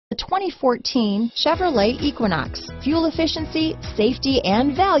2014 Chevrolet Equinox. Fuel efficiency, safety,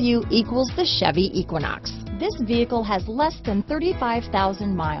 and value equals the Chevy Equinox. This vehicle has less than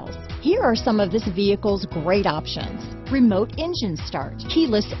 35,000 miles. Here are some of this vehicle's great options: remote engine start,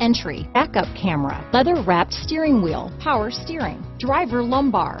 keyless entry, backup camera, leather-wrapped steering wheel, power steering, driver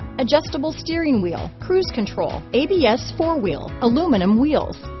lumbar, adjustable steering wheel, cruise control, ABS 4-wheel, aluminum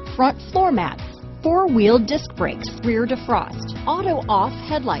wheels, front floor mats, 4-wheel disc brakes, rear defrost, auto-off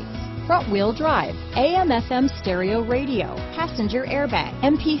headlights, front-wheel drive, AM/FM stereo radio, passenger airbag,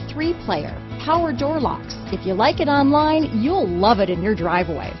 MP3 player, power door locks. If you like it online, you'll love it in your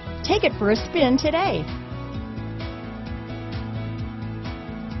driveway. Take it for a spin today.